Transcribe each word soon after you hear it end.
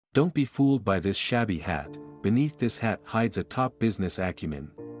Don't be fooled by this shabby hat, beneath this hat hides a top business acumen.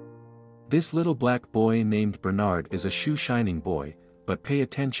 This little black boy named Bernard is a shoe-shining boy, but pay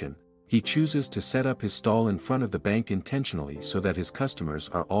attention, he chooses to set up his stall in front of the bank intentionally so that his customers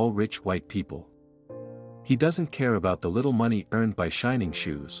are all rich white people. He doesn't care about the little money earned by shining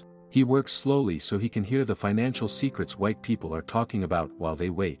shoes, he works slowly so he can hear the financial secrets white people are talking about while they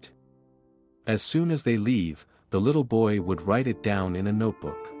wait. As soon as they leave, the little boy would write it down in a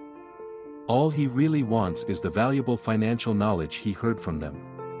notebook. All he really wants is the valuable financial knowledge he heard from them.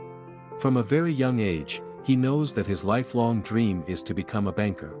 From a very young age, he knows that his lifelong dream is to become a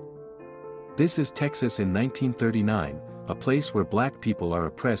banker. This is Texas in 1939, a place where black people are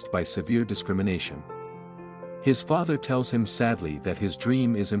oppressed by severe discrimination. His father tells him sadly that his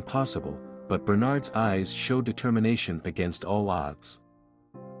dream is impossible, but Bernard's eyes show determination against all odds.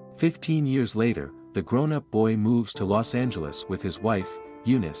 15 years later, the grown-up boy moves to Los Angeles with his wife,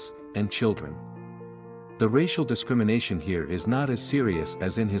 Eunice, and children. The racial discrimination here is not as serious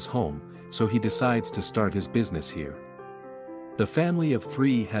as in his home, so he decides to start his business here. The family of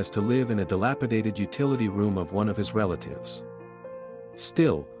 3 has to live in a dilapidated utility room of one of his relatives.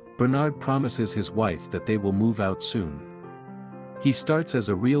 Still, Bernard promises his wife that they will move out soon. He starts as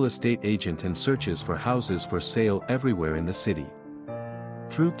a real estate agent and searches for houses for sale everywhere in the city.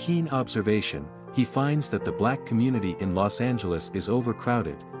 Through keen observation, he finds that the black community in Los Angeles is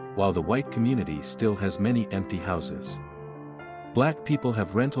overcrowded, while the white community still has many empty houses. Black people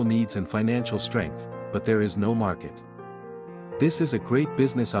have rental needs and financial strength, but there is no market. This is a great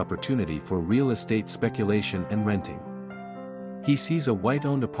business opportunity for real estate speculation and renting. He sees a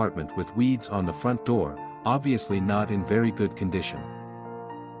white-owned apartment with weeds on the front door, obviously not in very good condition.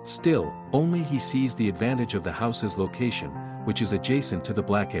 Still, only he sees the advantage of the house's location, which is adjacent to the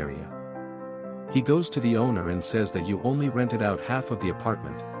black area. He goes to the owner and says that you only rented out half of the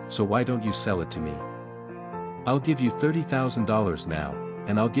apartment, so why don't you sell it to me? I'll give you $30,000 now,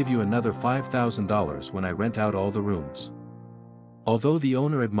 and I'll give you another $5,000 when I rent out all the rooms. Although the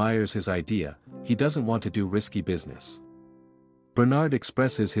owner admires his idea, he doesn't want to do risky business. Bernard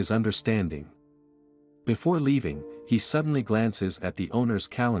expresses his understanding. Before leaving, he suddenly glances at the owner's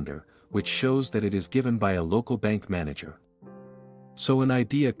calendar, which shows that it is given by a local bank manager. So an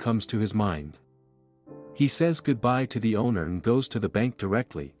idea comes to his mind. He says goodbye to the owner and goes to the bank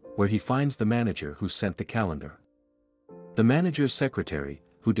directly, where he finds the manager who sent the calendar. The manager's secretary,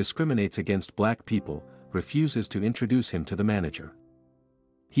 who discriminates against black people, refuses to introduce him to the manager.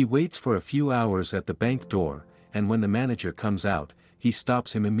 He waits for a few hours at the bank door, and when the manager comes out, he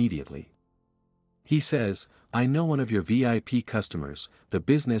stops him immediately. He says, "I know one of your VIP customers, the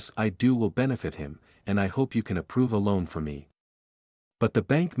business I do will benefit him, and I hope you can approve a loan for me." But the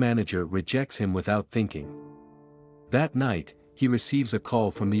bank manager rejects him without thinking. That night, he receives a call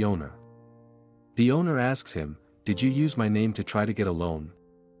from the owner. The owner asks him, "Did you use my name to try to get a loan?"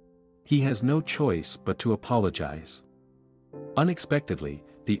 He has no choice but to apologize. Unexpectedly,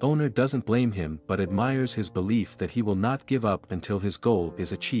 the owner doesn't blame him but admires his belief that he will not give up until his goal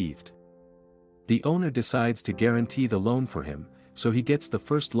is achieved. The owner decides to guarantee the loan for him, so he gets the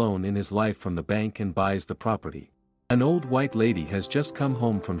first loan in his life from the bank and buys the property. An old white lady has just come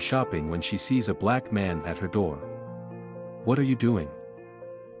home from shopping when she sees a black man at her door. "What are you doing?"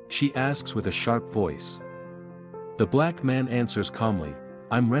 she asks with a sharp voice. The black man answers calmly,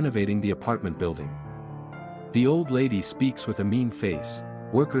 "I'm renovating the apartment building." The old lady speaks with a mean face,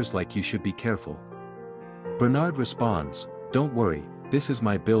 "Workers like you should be careful." Bernard responds, "Don't worry, this is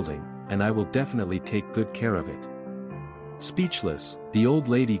my building, and I will definitely take good care of it." Speechless, the old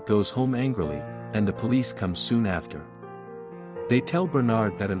lady goes home angrily, and the police come soon after. They tell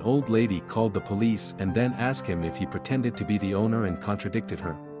Bernard that an old lady called the police and then ask him if he pretended to be the owner and contradicted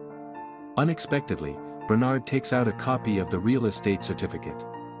her. Unexpectedly, Bernard takes out a copy of the real estate certificate.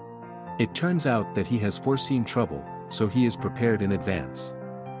 It turns out that he has foreseen trouble, so he is prepared in advance.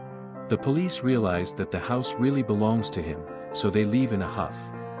 The police realize that the house really belongs to him, so they leave in a huff.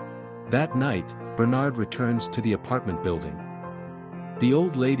 That night, Bernard returns to the apartment building. The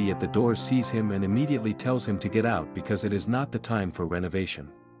old lady at the door sees him and immediately tells him to get out because it is not the time for renovation.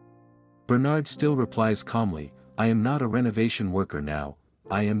 Bernard still replies calmly, "I am not a renovation worker now,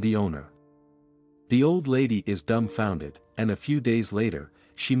 I am the owner." The old lady is dumbfounded, and a few days later,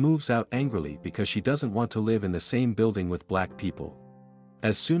 she moves out angrily because she doesn't want to live in the same building with black people.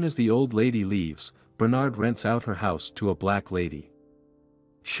 As soon as the old lady leaves, Bernard rents out her house to a black lady.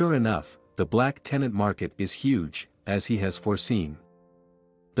 Sure enough, the black tenant market is huge, as he has foreseen.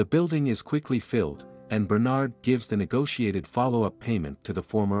 The building is quickly filled, and Bernard gives the negotiated follow-up payment to the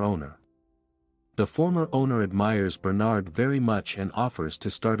former owner. The former owner admires Bernard very much and offers to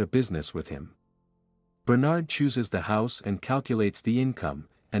start a business with him. Bernard chooses the house and calculates the income,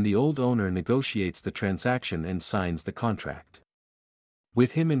 and the old owner negotiates the transaction and signs the contract.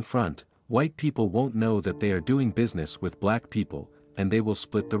 With him in front, white people won't know that they are doing business with black people, and they will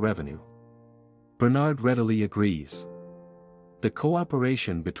split the revenue. Bernard readily agrees. The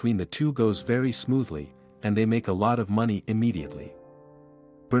cooperation between the two goes very smoothly, and they make a lot of money immediately.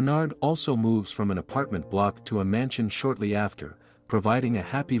 Bernard also moves from an apartment block to a mansion shortly after, providing a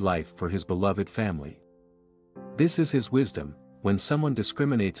happy life for his beloved family. This is his wisdom: when someone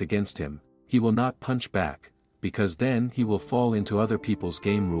discriminates against him, he will not punch back, because then he will fall into other people's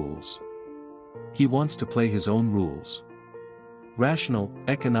game rules. He wants to play his own rules. Rational,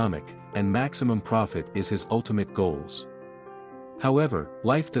 economic, and maximum profit is his ultimate goals. However,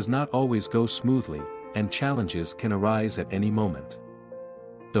 life does not always go smoothly, and challenges can arise at any moment.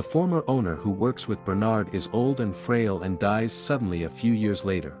 The former owner who works with Bernard is old and frail and dies suddenly a few years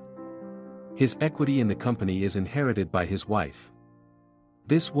later. His equity in the company is inherited by his wife.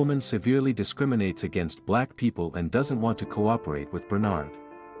 This woman severely discriminates against black people and doesn't want to cooperate with Bernard.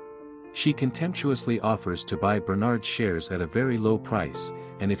 She contemptuously offers to buy Bernard's shares at a very low price,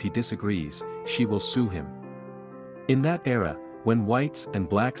 and if he disagrees, she will sue him. In that era, when whites and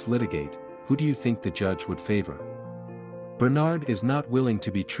blacks litigate, who do you think the judge would favor? Bernard is not willing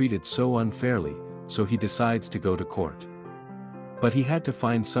to be treated so unfairly, so he decides to go to court. But he had to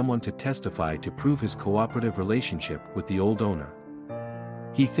find someone to testify to prove his cooperative relationship with the old owner.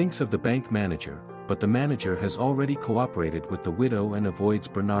 He thinks of the bank manager, but the manager has already cooperated with the widow and avoids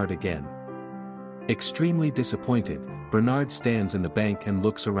Bernard again. Extremely disappointed, Bernard stands in the bank and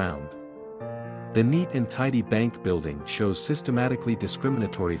looks around. The neat and tidy bank building shows systematically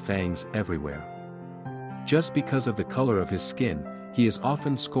discriminatory fangs everywhere. Just because of the color of his skin, he is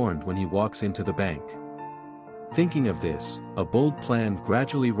often scorned when he walks into the bank. Thinking of this, a bold plan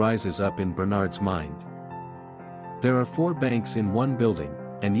gradually rises up in Bernard's mind. There are 4 banks in one building,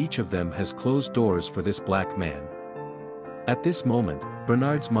 and each of them has closed doors for this black man. At this moment,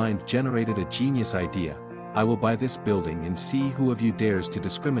 Bernard's mind generated a genius idea: I will buy this building and see who of you dares to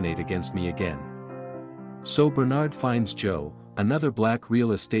discriminate against me again. So Bernard finds Joe, another black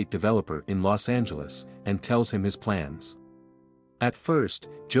real estate developer in Los Angeles, and tells him his plans. At first,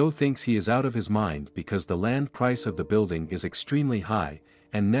 Joe thinks he is out of his mind because the land price of the building is extremely high,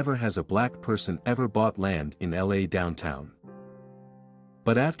 and never has a black person ever bought land in LA downtown.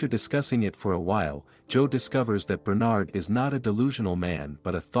 But after discussing it for a while, Joe discovers that Bernard is not a delusional man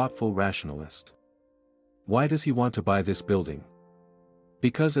but a thoughtful rationalist. Why does he want to buy this building?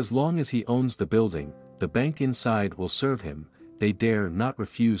 Because as long as he owns the building, the bank inside will serve him. They dare not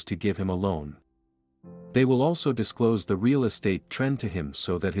refuse to give him a loan. They will also disclose the real estate trend to him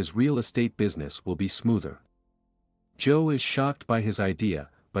so that his real estate business will be smoother. Joe is shocked by his idea,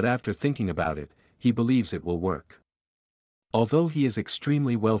 but after thinking about it, he believes it will work. Although he is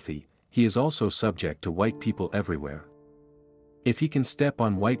extremely wealthy, he is also subject to white people everywhere. If he can step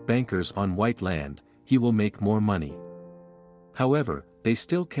on white bankers on white land, he will make more money. However, they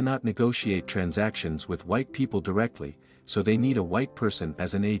still cannot negotiate transactions with white people directly, so they need a white person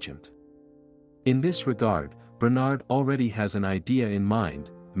as an agent. In this regard, Bernard already has an idea in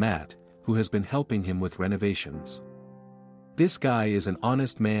mind: Matt, who has been helping him with renovations. This guy is an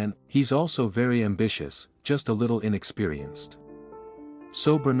honest man. He's also very ambitious, just a little inexperienced.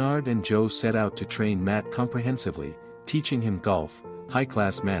 So Bernard and Joe set out to train Matt comprehensively, teaching him golf,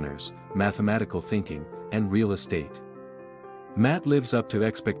 high-class manners, mathematical thinking, and real estate. Matt lives up to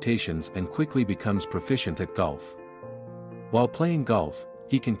expectations and quickly becomes proficient at golf. While playing golf,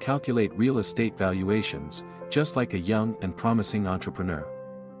 he can calculate real estate valuations, just like a young and promising entrepreneur.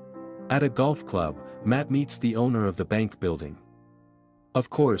 At a golf club, Matt meets the owner of the bank building. Of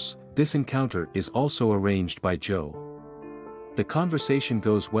course, this encounter is also arranged by Joe. The conversation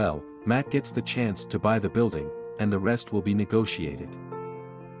goes well, Matt gets the chance to buy the building, and the rest will be negotiated.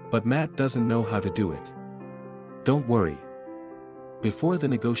 But Matt doesn't know how to do it. Don't worry. Before the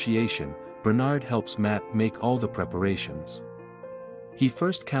negotiation, Bernard helps Matt make all the preparations. He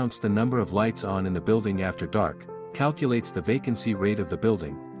first counts the number of lights on in the building after dark, calculates the vacancy rate of the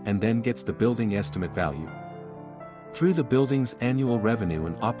building, and then gets the building estimate value. Through the building's annual revenue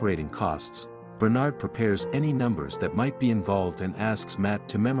and operating costs, Bernard prepares any numbers that might be involved and asks Matt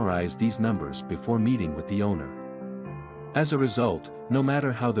to memorize these numbers before meeting with the owner. As a result, no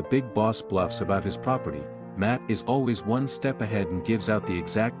matter how the big boss bluffs about his property, Matt is always one step ahead and gives out the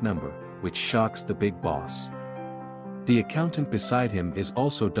exact number, which shocks the big boss. The accountant beside him is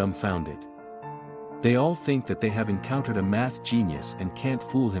also dumbfounded. They all think that they have encountered a math genius and can't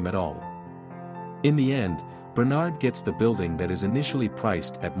fool him at all. In the end, Bernard gets the building that is initially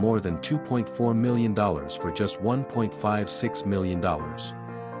priced at more than $2.4 million for just $1.56 million.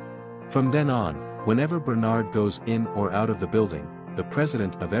 From then on, whenever Bernard goes in or out of the building, the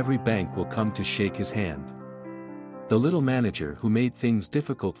president of every bank will come to shake his hand. The little manager who made things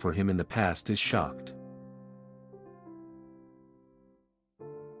difficult for him in the past is shocked.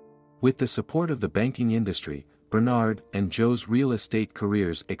 With the support of the banking industry, Bernard and Joe's real estate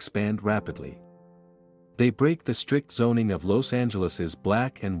careers expand rapidly. They break the strict zoning of Los Angeles's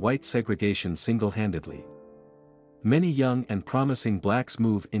black and white segregation single-handedly. Many young and promising blacks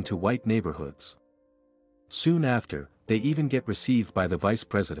move into white neighborhoods. Soon after, they even get received by the vice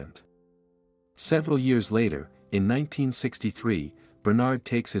president. Several years later, in 1963, Bernard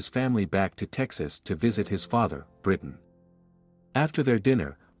takes his family back to Texas to visit his father, Britton. After their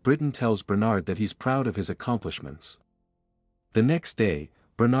dinner, Britton tells Bernard that he's proud of his accomplishments. The next day,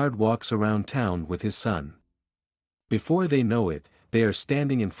 Bernard walks around town with his son. Before they know it, they are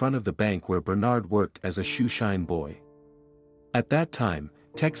standing in front of the bank where Bernard worked as a shoeshine boy. At that time,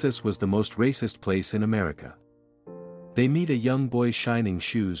 Texas was the most racist place in America. They meet a young boy shining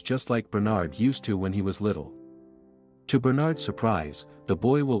shoes just like Bernard used to when he was little. To Bernard's surprise, the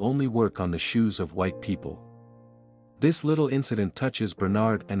boy will only work on the shoes of white people. This little incident touches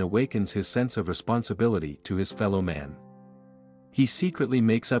Bernard and awakens his sense of responsibility to his fellow man. He secretly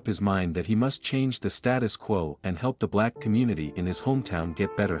makes up his mind that he must change the status quo and help the black community in his hometown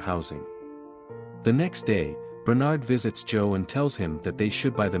get better housing. The next day, Bernard visits Joe and tells him that they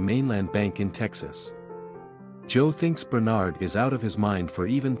should buy the Mainland Bank in Texas. Joe thinks Bernard is out of his mind for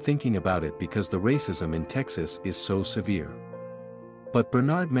even thinking about it because the racism in Texas is so severe. But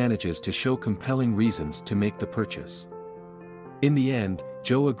Bernard manages to show compelling reasons to make the purchase. In the end,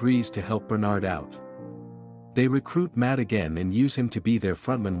 Joe agrees to help Bernard out. They recruit Matt again and use him to be their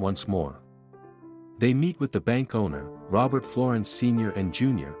frontman once more. They meet with the bank owner, Robert Florence Sr. and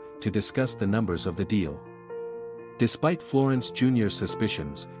Jr., to discuss the numbers of the deal. Despite Florence Jr.'s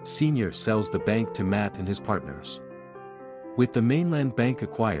suspicions, Sr. sells the bank to Matt and his partners. With the Mainland Bank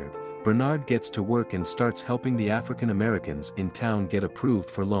acquired, Bernard gets to work and starts helping the African Americans in town get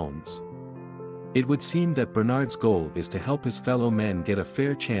approved for loans. It would seem that Bernard's goal is to help his fellow men get a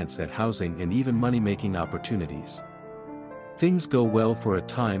fair chance at housing and even money-making opportunities. Things go well for a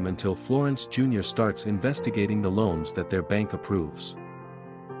time until Florence Jr. starts investigating the loans that their bank approves.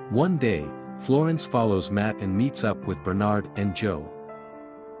 One day, Florence follows Matt and meets up with Bernard and Joe.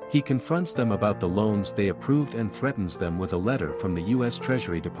 He confronts them about the loans they approved and threatens them with a letter from the U.S.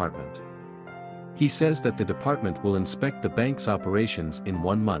 Treasury Department. He says that the department will inspect the bank's operations in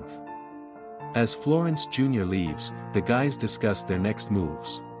 1 month. As Florence Jr. leaves, the guys discuss their next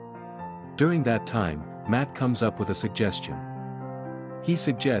moves. During that time, Matt comes up with a suggestion. He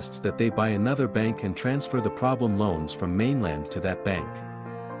suggests that they buy another bank and transfer the problem loans from Mainland to that bank.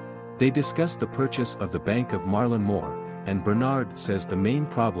 They discuss the purchase of the Bank of Marlon Moore, and Bernard says the main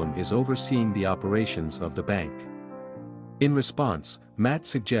problem is overseeing the operations of the bank. In response, Matt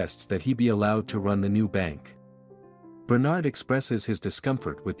suggests that he be allowed to run the new bank. Bernard expresses his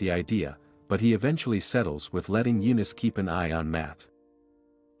discomfort with the idea, but he eventually settles with letting Eunice keep an eye on Matt.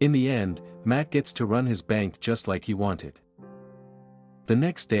 In the end, Matt gets to run his bank just like he wanted. The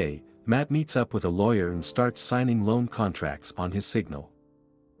next day, Matt meets up with a lawyer and starts signing loan contracts on his signal.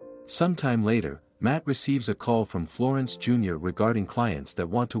 Sometime later, Matt receives a call from Florence Jr. regarding clients that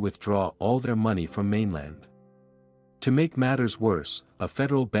want to withdraw all their money from Mainland. To make matters worse, a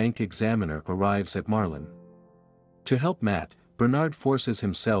federal bank examiner arrives at Marlon. To help Matt, Bernard forces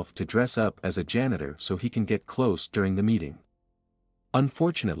himself to dress up as a janitor so he can get close during the meeting.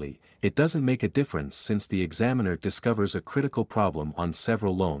 Unfortunately, it doesn't make a difference since the examiner discovers a critical problem on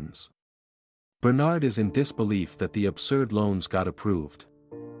several loans. Bernard is in disbelief that the absurd loans got approved.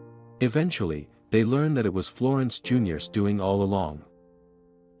 Eventually, they learn that it was Florence Jr.'s doing all along.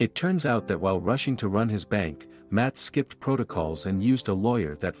 It turns out that while rushing to run his bank, Matt skipped protocols and used a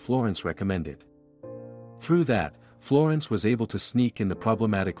lawyer that Florence recommended. Through that, Florence was able to sneak in the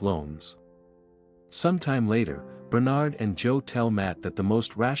problematic loans. Sometime later, Bernard and Joe tell Matt that the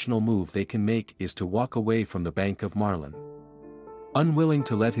most rational move they can make is to walk away from the Bank of Marlon. Unwilling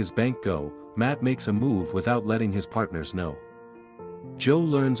to let his bank go, Matt makes a move without letting his partners know. Joe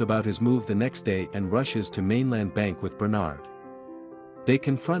learns about his move the next day and rushes to Mainland Bank with Bernard. They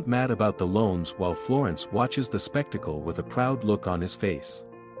confront Matt about the loans while Florence watches the spectacle with a proud look on his face.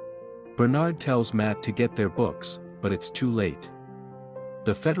 Bernard tells Matt to get their books, but it's too late.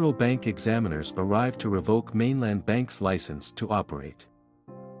 The federal bank examiners arrive to revoke Mainland Bank's license to operate.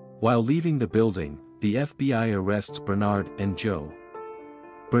 While leaving the building, the FBI arrests Bernard and Joe.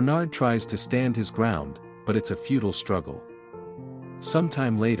 Bernard tries to stand his ground, but it's a futile struggle.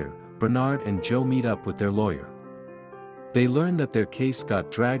 Sometime later, Bernard and Joe meet up with their lawyer. They learn that their case got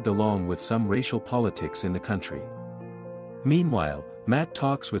dragged along with some racial politics in the country. Meanwhile, Matt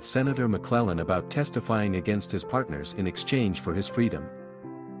talks with Senator McClellan about testifying against his partners in exchange for his freedom.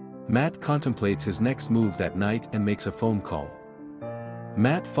 Matt contemplates his next move that night and makes a phone call.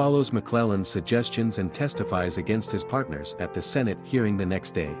 Matt follows McClellan's suggestions and testifies against his partners at the Senate hearing the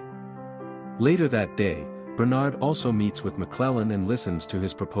next day. Later that day, Bernard also meets with McClellan and listens to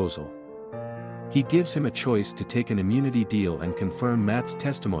his proposal. He gives him a choice to take an immunity deal and confirm Matt's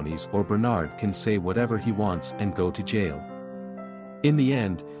testimonies, or Bernard can say whatever he wants and go to jail. In the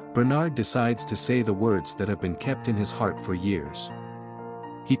end, Bernard decides to say the words that have been kept in his heart for years.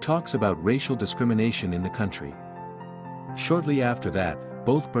 He talks about racial discrimination in the country. Shortly after that,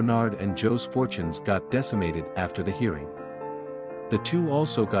 both Bernard and Joe's fortunes got decimated after the hearing. The two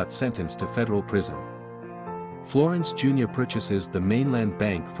also got sentenced to federal prison. Florence Jr. purchases the Mainland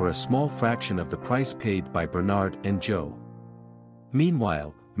Bank for a small fraction of the price paid by Bernard and Joe.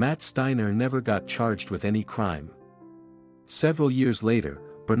 Meanwhile, Matt Steiner never got charged with any crime. Several years later,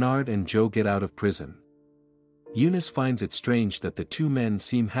 Bernard and Joe get out of prison. Eunice finds it strange that the two men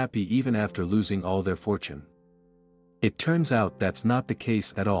seem happy even after losing all their fortune. It turns out that's not the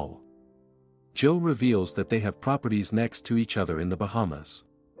case at all. Joe reveals that they have properties next to each other in the Bahamas.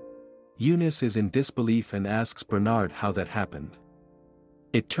 Eunice is in disbelief and asks Bernard how that happened.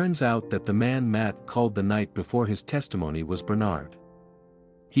 It turns out that the man Matt called the night before his testimony was Bernard.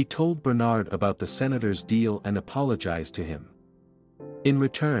 He told Bernard about the senator's deal and apologized to him. In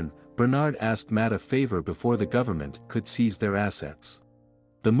return, Bernard asked Matt a favor before the government could seize their assets.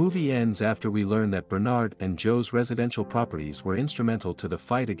 The movie ends after we learn that Bernard and Joe's residential properties were instrumental to the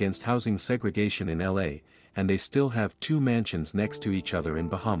fight against housing segregation in LA, and they still have two mansions next to each other in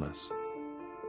Bahamas.